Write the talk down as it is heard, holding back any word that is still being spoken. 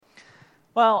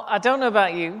Well, I don't know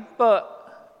about you, but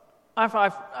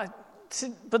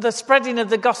but the spreading of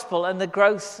the gospel and the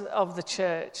growth of the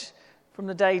church from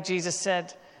the day Jesus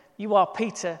said, "You are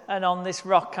Peter, and on this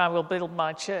rock I will build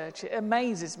my church," it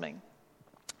amazes me.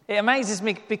 It amazes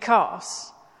me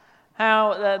because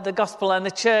how the gospel and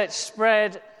the church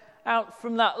spread out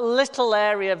from that little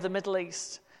area of the Middle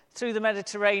East through the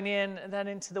Mediterranean and then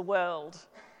into the world.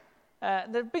 There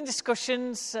have been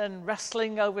discussions and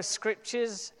wrestling over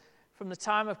scriptures from the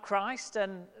time of Christ,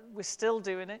 and we're still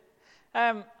doing it.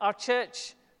 Our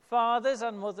church fathers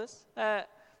and mothers, but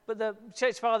the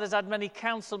church fathers had many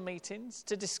council meetings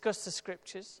to discuss the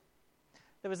scriptures.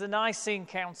 There was the Nicene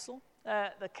Council,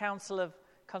 the Council of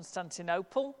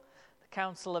Constantinople, the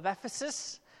Council of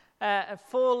Ephesus,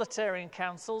 4 Lateran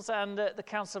councils, and the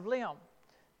Council of Leon.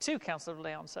 2 Councils of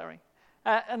Leon,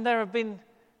 and there have been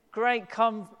great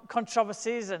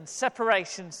controversies and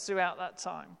separations throughout that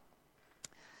time.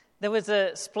 There was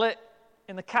a split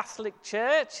in the Catholic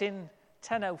Church in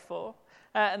 1004,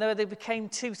 and there became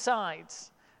 2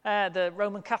 sides, the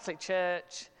Roman Catholic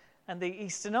Church and the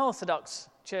Eastern Orthodox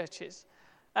churches.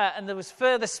 And there was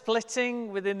further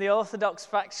splitting within the Orthodox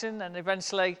faction and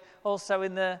eventually also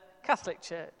in the Catholic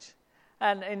Church.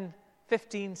 And in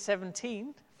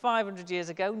 1517, 500 years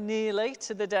ago, nearly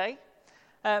to the day,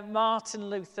 Martin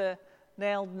Luther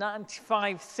nailed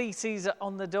 95 theses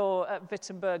on the door at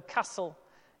Wittenberg Castle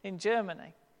in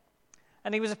Germany.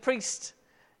 And he was a priest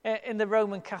in the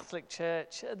Roman Catholic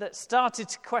Church that started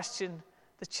to question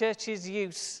the church's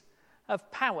use of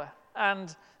power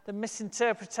and the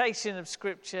misinterpretation of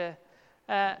Scripture,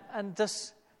 and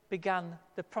thus began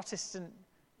the Protestant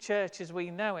church as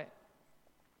we know it.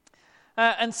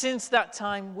 And since that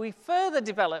time, we further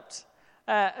developed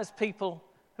as people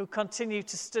who continue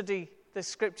to study the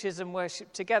Scriptures and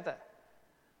worship together.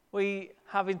 We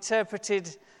have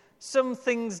interpreted some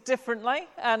things differently,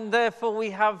 and therefore we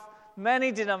have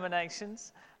many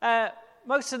denominations.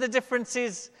 Most of the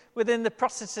differences within the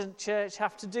Protestant church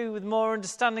have to do with more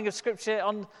understanding of Scripture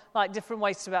on like different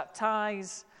ways to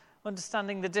baptize,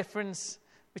 understanding the difference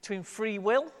between free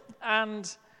will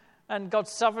and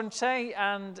God's sovereignty,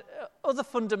 and other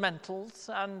fundamentals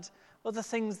and other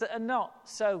things that are not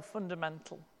so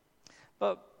fundamental.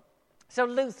 So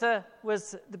Luther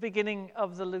was the beginning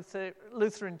of the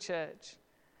Lutheran Church.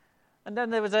 And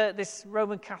then there was this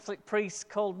Roman Catholic priest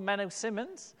called Menno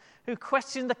Simons who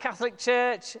questioned the Catholic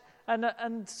Church,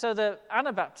 and so the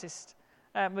Anabaptist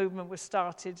movement was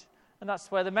started, and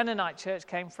that's where the Mennonite Church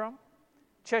came from.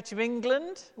 Church of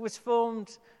England was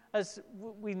formed, as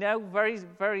we know, very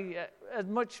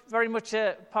much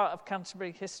a part of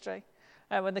Canterbury history,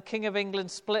 when the King of England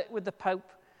split with the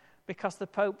Pope because the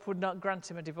Pope would not grant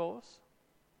him a divorce.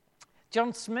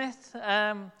 John Smith,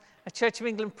 a Church of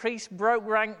England priest, broke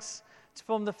ranks to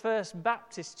form the First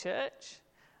Baptist Church.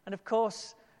 And of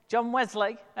course, John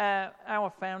Wesley, our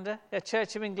founder, a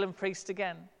Church of England priest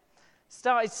again,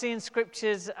 started seeing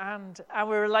Scriptures and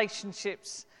our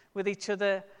relationships with each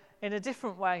other in a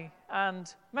different way,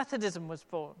 and Methodism was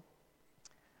born.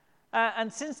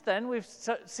 And since then, we've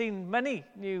seen many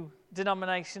new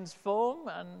denominations form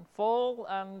and fall,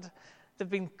 and there have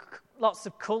been lots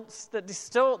of cults that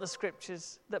distort the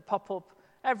Scriptures that pop up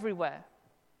everywhere.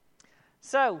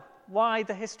 So, why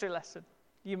the history lesson,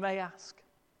 you may ask?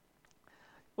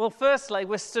 Well, firstly,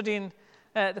 we're studying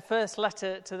the first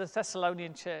letter to the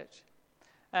Thessalonian church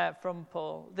from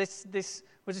Paul. This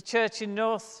was a church in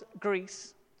North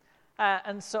Greece,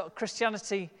 and so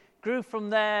Christianity grew from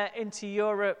there into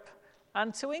Europe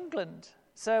and to England.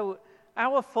 So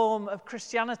our form of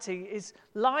Christianity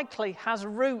has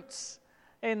roots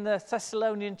in the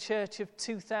Thessalonian church of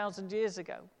 2,000 years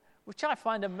ago, which I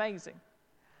find amazing.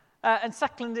 And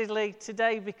secondly,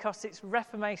 today, because it's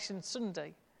Reformation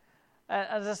Sunday,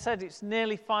 as I said, it's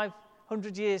nearly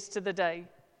 500 years to the day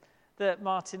that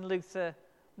Martin Luther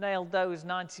nailed those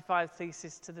 95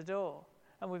 theses to the door.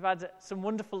 And we've had some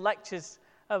wonderful lectures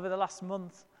over the last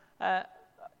month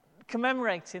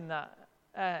commemorating that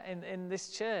in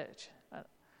this church.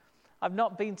 I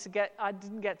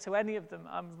didn't get to any of them,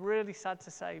 I'm really sad to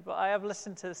say, but I have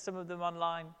listened to some of them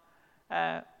online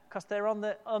because they're on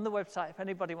the website if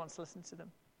anybody wants to listen to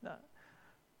them. No.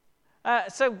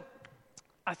 So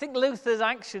I think Luther's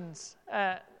actions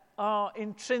are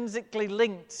intrinsically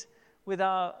linked with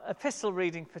our epistle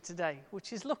reading for today,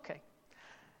 which is lucky.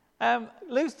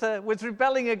 Luther was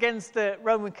rebelling against the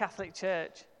Roman Catholic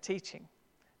Church teaching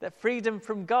that freedom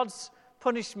from God's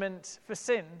punishment for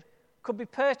sin could be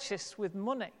purchased with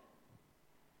money.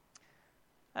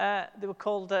 They were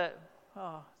called,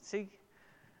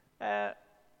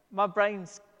 my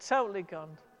brain's totally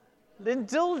gone.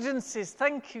 Indulgences,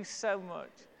 thank you so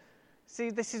much. See,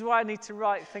 this is why I need to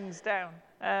write things down.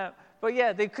 But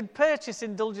yeah, they could purchase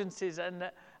indulgences and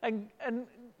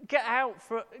get out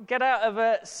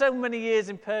of so many years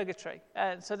in purgatory,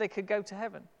 so they could go to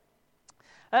heaven.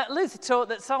 Luther taught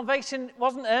that salvation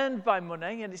wasn't earned by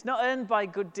money, and it's not earned by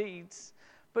good deeds,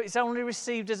 but it's only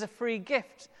received as a free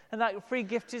gift, and that free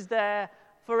gift is there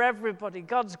for everybody.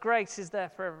 God's grace is there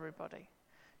for everybody,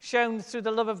 shown through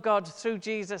the love of God through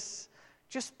Jesus,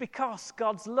 just because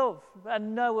God's love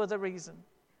and no other reason.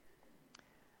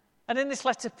 And in this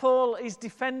letter, Paul is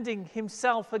defending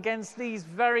himself against these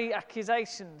very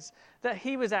accusations that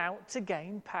he was out to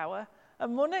gain power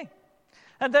and money.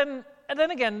 And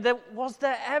then again, was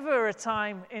there ever a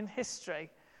time in history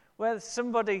where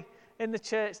somebody in the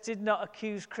church did not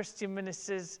accuse Christian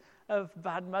ministers of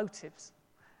bad motives?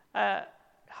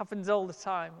 Happens all the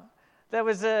time. There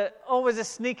was always a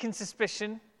sneaking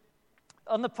suspicion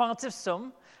on the part of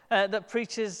some that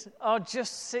preachers are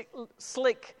just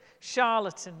slick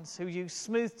charlatans who use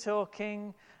smooth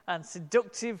talking and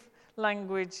seductive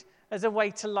language as a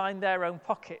way to line their own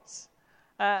pockets.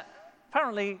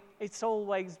 Apparently, it's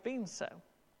always been so.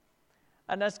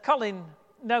 And as Colin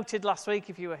noted last week,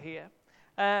 if you were here,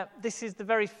 this is the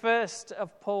very first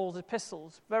of Paul's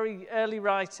epistles, very early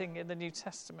writing in the New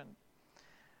Testament.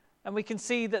 And we can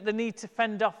see that the need to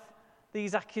fend off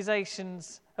these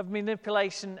accusations of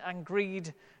manipulation and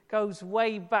greed goes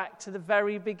way back to the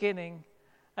very beginning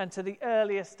and to the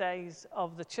earliest days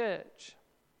of the church.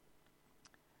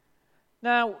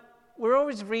 Now, we're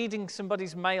always reading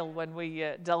somebody's mail when we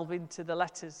delve into the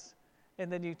letters in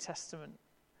the New Testament.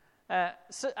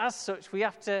 So as such, we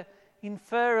have to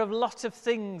infer a lot of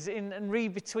things and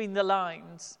read between the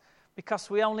lines because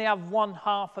we only have one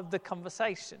half of the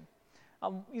conversation.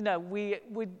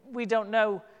 We don't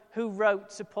know who wrote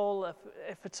to Paul,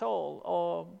 if at all,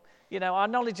 or our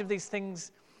knowledge of these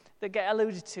things that get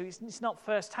alluded to, it's not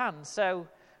first-hand. So,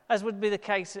 as would be the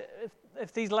case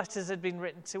if these letters had been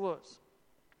written to us.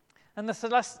 And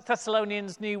the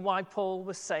Thessalonians knew why Paul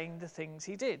was saying the things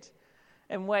he did,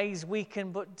 in ways we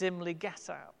can but dimly get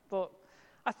at. But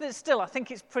I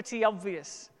think it's pretty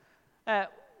obvious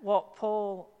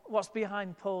what's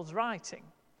behind Paul's writing.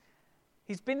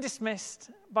 He's been dismissed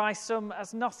by some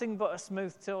as nothing but a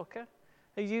smooth talker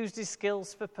who used his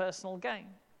skills for personal gain.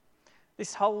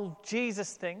 This whole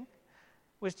Jesus thing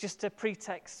was just a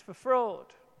pretext for fraud.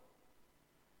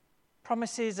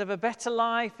 Promises of a better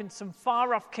life in some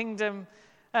far-off kingdom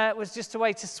was just a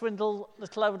way to swindle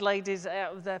little old ladies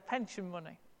out of their pension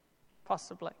money,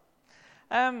 possibly.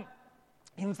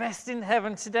 Invest in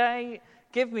heaven today,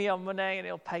 give me your money, and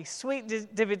it'll pay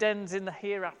sweet dividends in the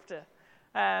hereafter.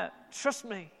 Trust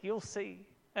me, you'll see.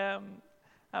 How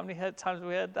many times have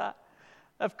we heard that?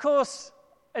 Of course,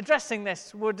 addressing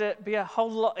this would be a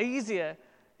whole lot easier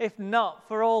if not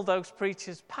for all those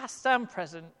preachers, past and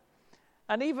present,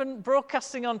 and even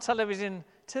broadcasting on television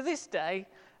to this day,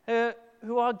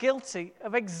 who are guilty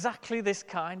of exactly this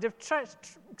kind of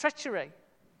treachery.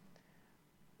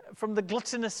 From the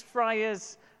gluttonous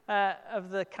friars of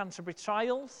the Canterbury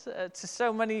Trials to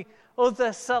so many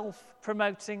other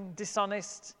self-promoting,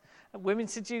 dishonest,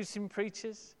 women-seducing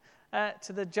preachers,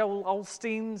 to the Joel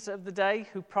Osteens of the day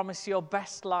who promise your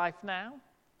best life now.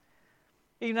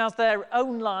 Even as their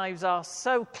own lives are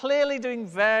so clearly doing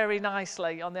very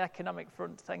nicely on the economic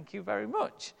front, thank you very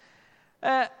much.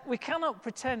 We cannot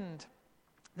pretend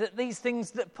that these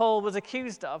things that Paul was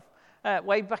accused of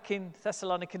way back in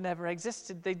Thessalonica never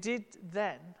existed. They did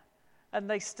then, and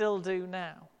they still do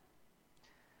now.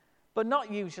 But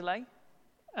not usually,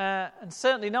 and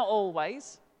certainly not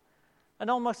always, and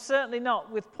almost certainly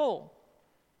not with Paul.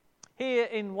 Here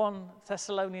in 1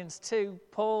 Thessalonians 2,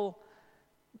 Paul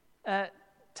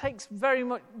takes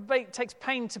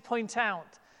pain to point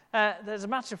out that, as a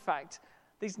matter of fact,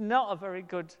 he's not a very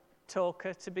good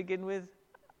talker to begin with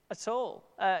at all.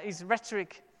 His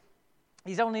rhetoric,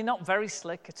 he's only not very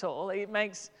slick at all. It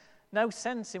makes no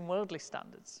sense in worldly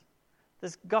standards.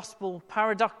 This gospel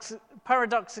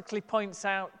paradoxically points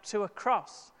out to a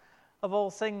cross of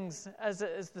all things as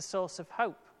the source of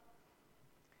hope.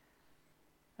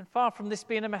 And far from this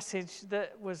being a message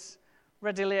that was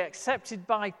readily accepted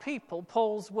by people,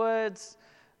 Paul's words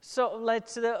sort of led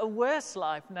to a worse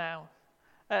life now,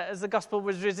 as the gospel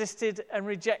was resisted and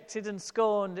rejected and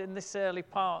scorned in this early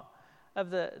part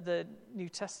of the New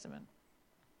Testament.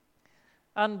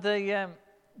 And the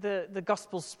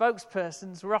gospel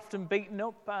spokespersons were often beaten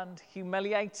up and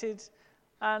humiliated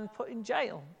and put in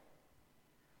jail.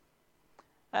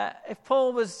 If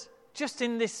Paul was just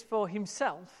in this for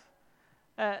himself,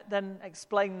 then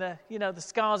explain the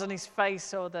scars on his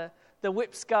face or the the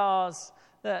whip scars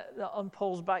that on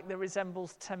Paul's back that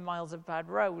resembles 10 miles of bad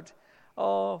road.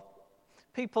 Or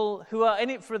people who are in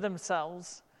it for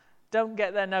themselves don't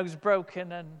get their nose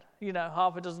broken and,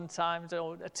 half a dozen times,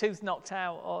 or a tooth knocked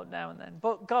out or now and then.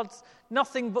 But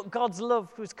nothing but God's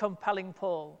love was compelling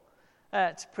Paul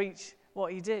to preach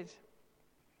what he did.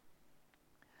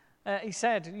 He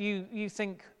said, you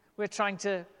think we're trying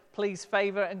to please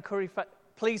people and curry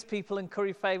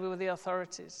favor with the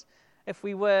authorities. If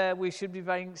we were, we should be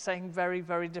saying very,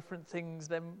 very different things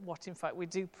than what, in fact, we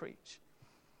do preach.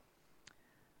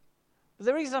 But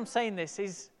the reason I'm saying this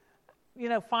is,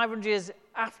 500 years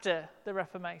after the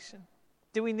Reformation,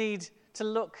 do we need to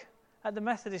look at the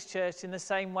Methodist Church in the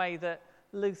same way that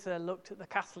Luther looked at the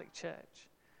Catholic Church?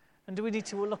 And do we need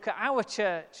to look at our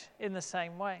church in the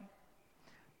same way?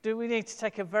 Do we need to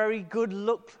take a very good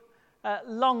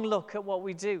long look at what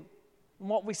we do, and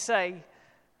what we say,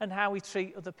 and how we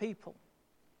treat other people?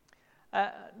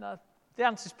 No, the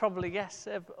answer is probably yes,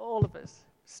 all of us,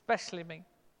 especially me.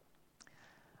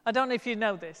 I don't know if you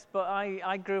know this, but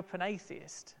I grew up an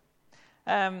atheist.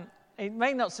 It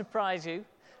may not surprise you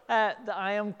that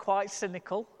I am quite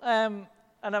cynical, and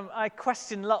I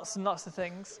question lots and lots of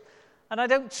things, and I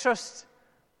don't trust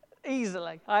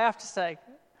easily, I have to say.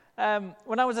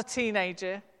 When I was a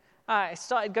teenager, I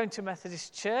started going to a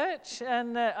Methodist church,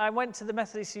 and I went to the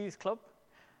Methodist Youth Club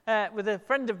with a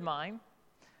friend of mine,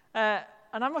 and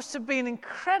I must have been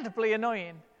incredibly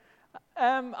annoying.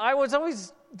 I was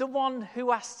always the one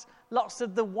who asked lots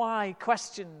of the why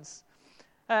questions.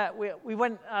 We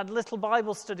had little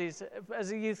Bible studies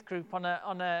as a youth group on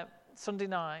a Sunday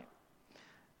night,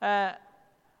 and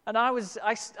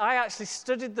I actually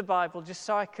studied the Bible just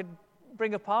so I could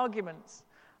bring up arguments,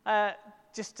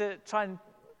 just to try and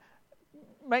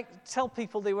tell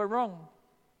people they were wrong.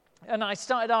 And I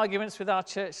started arguments with our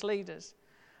church leaders.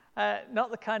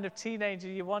 Not the kind of teenager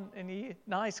you want in a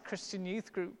nice Christian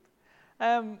youth group.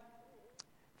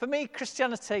 For me,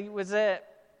 Christianity was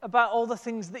about all the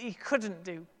things that you couldn't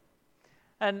do.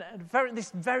 And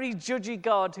this very judgy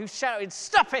God who shouted,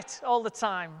 "Stop it!" all the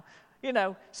time.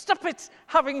 Stop it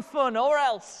having fun or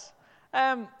else.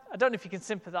 I don't know if you can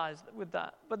sympathize with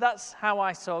that, but that's how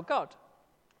I saw God.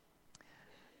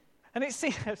 And it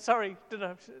seems, sorry, did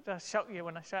I shock you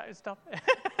when I shouted stop?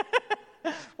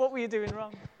 What were you doing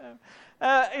wrong?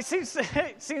 It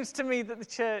seems to me that the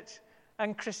church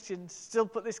and Christians still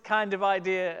put this kind of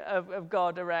idea of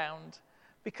God around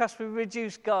because we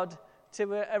reduce God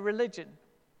to a religion.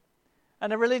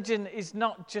 And a religion is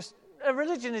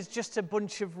just a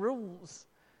bunch of rules.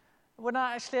 When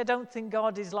I don't think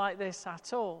God is like this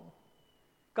at all.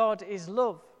 God is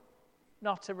love,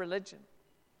 not a religion.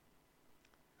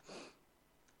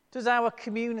 Does our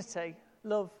community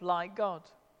love like God?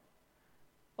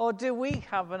 Or do we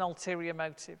have an ulterior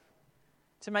motive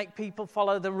to make people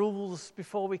follow the rules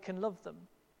before we can love them?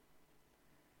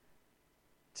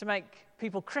 To make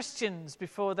people Christians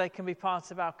before they can be part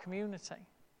of our community?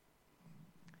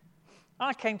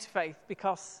 I came to faith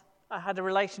because I had a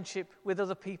relationship with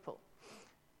other people,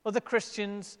 other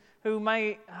Christians who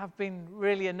may have been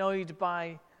really annoyed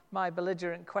by my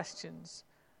belligerent questions,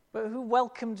 but who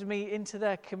welcomed me into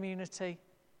their community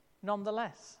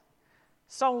nonetheless,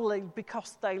 solely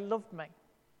because they loved me,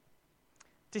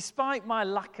 despite my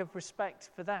lack of respect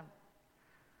for them.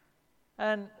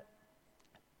 And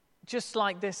just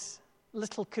like this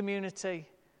little community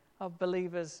of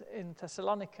believers in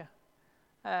Thessalonica,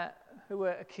 who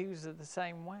were accused of the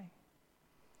same way.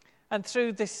 And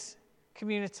through this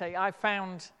community, I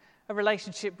found a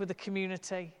relationship with the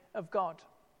community of God,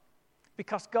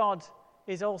 because God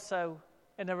is also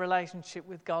in a relationship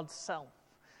with God's self.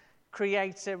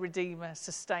 Creator, Redeemer,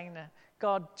 Sustainer.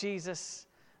 God, Jesus,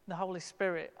 and the Holy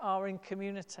Spirit are in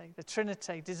community. The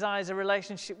Trinity desires a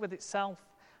relationship with itself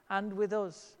and with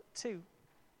us too,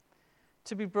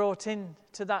 to be brought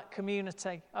into that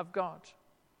community of God.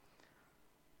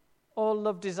 All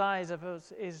love desires of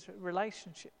us is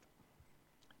relationship,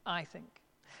 I think.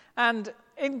 And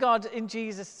in God, in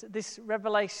Jesus, this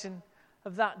revelation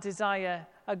of that desire,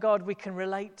 a God we can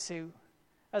relate to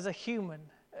as a human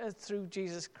through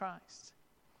Jesus Christ.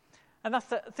 And I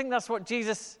think that's what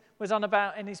Jesus was on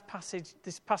about in his passage,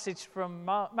 this passage from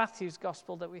Matthew's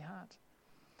gospel that we had.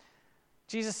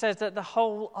 Jesus says that the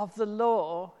whole of the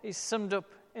law is summed up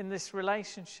in this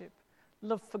relationship: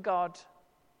 love for God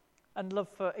and love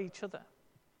for each other,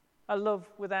 a love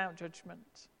without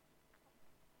judgment.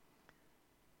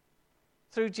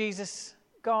 Through Jesus,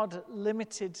 God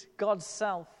limited God's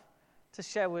self to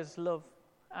show us love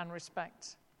and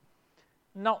respect,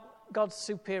 not God's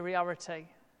superiority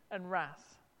and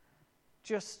wrath,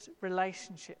 just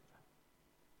relationship.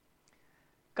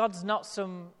 God's not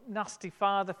some nasty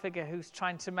father figure who's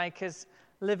trying to make us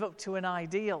live up to an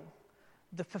ideal,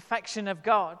 the perfection of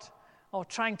God, or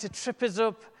trying to trip us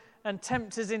up and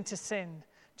tempt us into sin,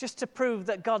 just to prove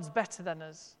that God's better than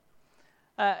us.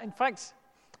 In fact,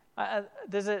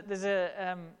 there's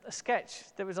a sketch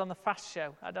that was on the Fast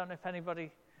Show. I don't know if anybody,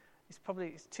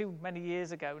 it's too many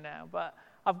years ago now, but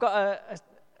I've got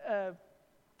a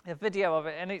video of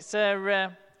it, and it's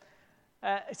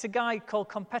a guy called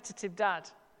Competitive Dad.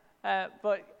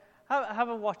 But have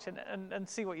a watch in it and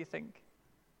see what you think.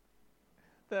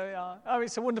 There we are. I mean,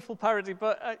 it's a wonderful parody,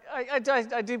 but I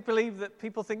do believe that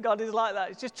people think God is like that.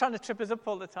 He's just trying to trip us up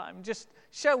all the time, just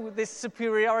show this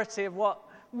superiority of what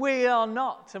we are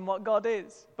not and what God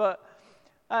is. But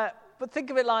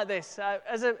think of it like this.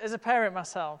 As a parent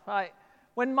myself,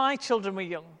 when my children were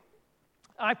young,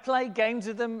 I played games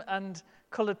with them and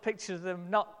coloured pictures of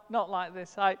them, not like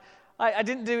this. I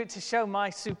didn't do it to show my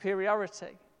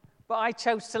superiority, but I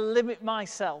chose to limit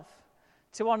myself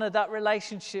to honour that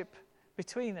relationship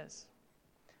between us.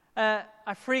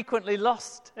 I frequently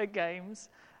lost at games,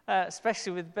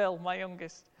 especially with Bill, my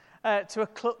youngest, to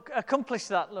accomplish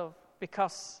that love,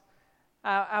 because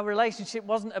our relationship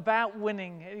wasn't about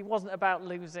winning, it wasn't about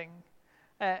losing,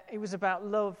 it was about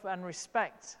love and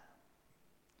respect.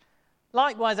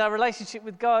 Likewise, our relationship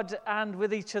with God and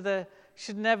with each other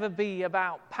should never be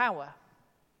about power.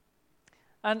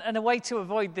 And a way to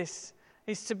avoid this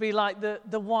is to be like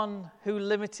the one who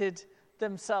limited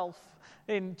themselves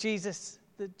in Jesus,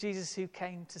 the Jesus who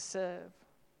came to serve.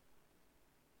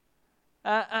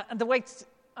 And the way,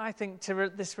 I think,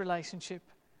 to this relationship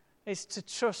is to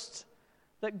trust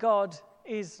that God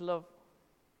is love.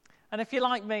 And if you're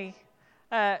like me,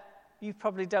 you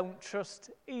probably don't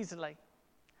trust easily.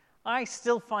 I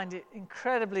still find it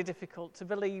incredibly difficult to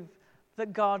believe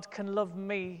that God can love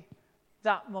me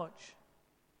that much,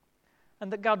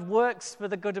 and that God works for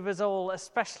the good of us all,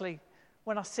 especially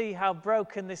when I see how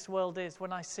broken this world is,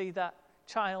 when I see that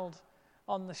child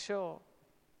on the shore.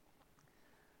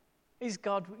 Is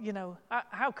God,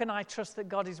 how can I trust that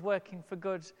God is working for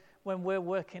good when we're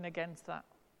working against that?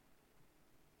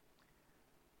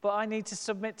 But I need to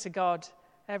submit to God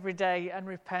every day and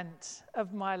repent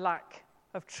of my lack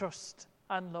of trust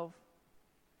and love.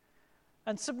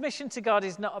 And submission to God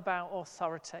is not about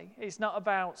authority. It's not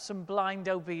about some blind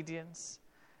obedience.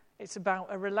 It's about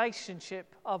a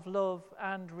relationship of love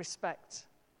and respect.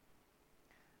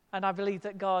 And I believe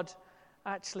that God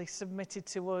actually submitted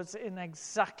to us in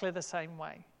exactly the same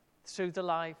way through the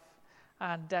life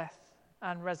and death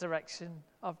and resurrection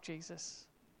of Jesus.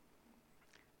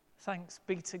 Thanks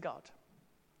be to God.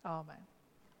 Amen.